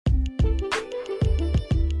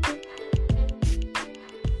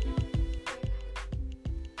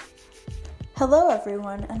Hello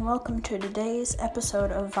everyone, and welcome to today's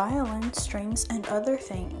episode of Violin, Strings, and Other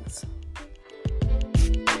Things.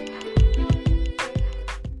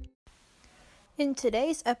 In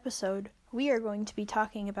today's episode, we are going to be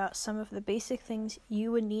talking about some of the basic things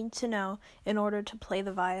you would need to know in order to play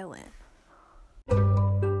the violin.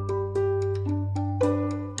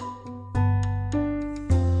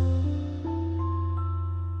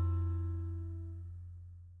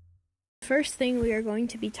 The first thing we are going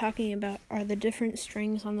to be talking about are the different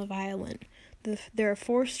strings on the violin. There are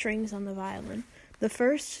 4 strings on the violin. The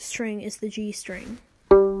first string is the G string.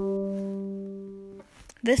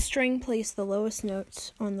 This string plays the lowest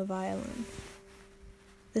notes on the violin.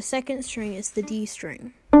 The second string is the D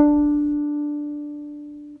string.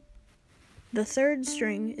 The third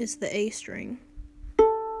string is the A string.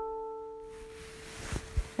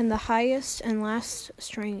 And the highest and last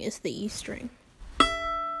string is the E string.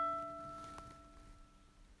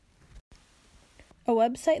 A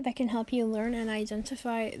website that can help you learn and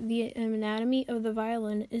identify the anatomy of the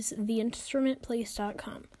violin is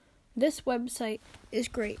theinstrumentplace.com. This website is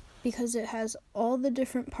great because it has all the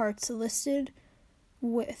different parts listed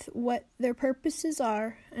with what their purposes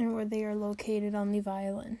are and where they are located on the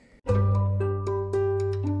violin.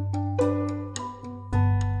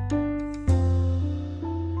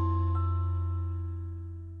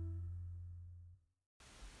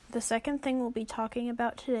 The second thing we'll be talking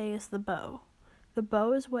about today is the bow. The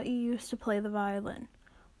bow is what you use to play the violin.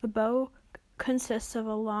 The bow consists of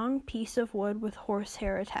a long piece of wood with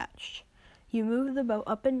horsehair attached. You move the bow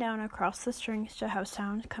up and down across the strings to have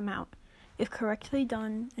sound come out. If correctly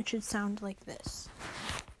done, it should sound like this.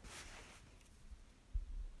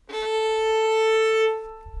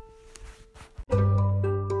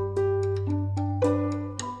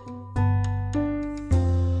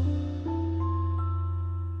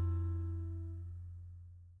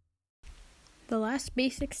 The last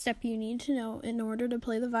basic step you need to know in order to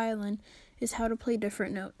play the violin is how to play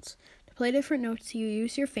different notes. To play different notes, you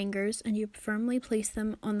use your fingers and you firmly place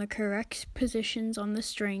them on the correct positions on the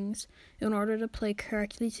strings in order to play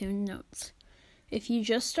correctly tuned notes. If you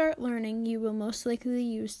just start learning, you will most likely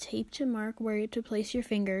use tape to mark where to place your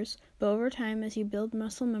fingers, but over time, as you build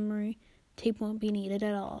muscle memory, tape won't be needed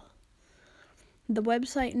at all. The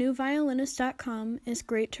website newviolinist.com is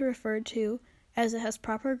great to refer to as it has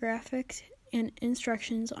proper graphics and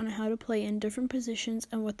instructions on how to play in different positions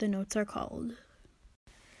and what the notes are called.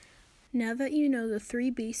 Now that you know the 3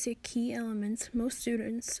 basic key elements, most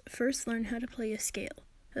students first learn how to play a scale.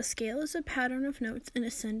 A scale is a pattern of notes in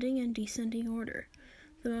ascending and descending order.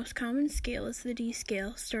 The most common scale is the D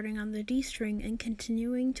scale, starting on the D string and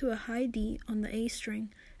continuing to a high D on the A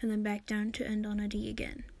string, and then back down to end on a D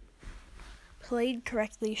again. Played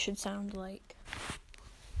correctly should sound like...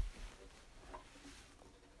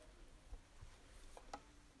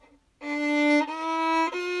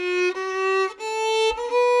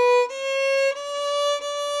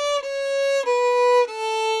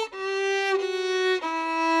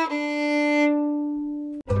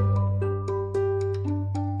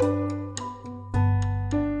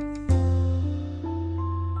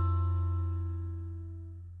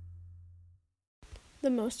 The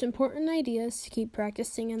most important idea is to keep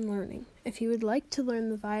practicing and learning. If you would like to learn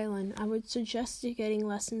the violin, I would suggest you getting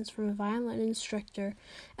lessons from a violin instructor,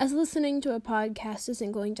 as listening to a podcast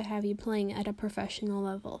isn't going to have you playing at a professional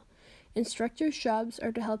level. Instructors' jobs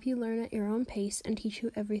are to help you learn at your own pace and teach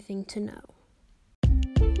you everything to know.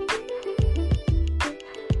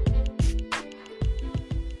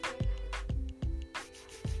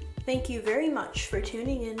 Thank you very much for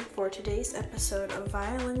tuning in for today's episode of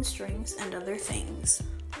Violin, Strings, and Other Things.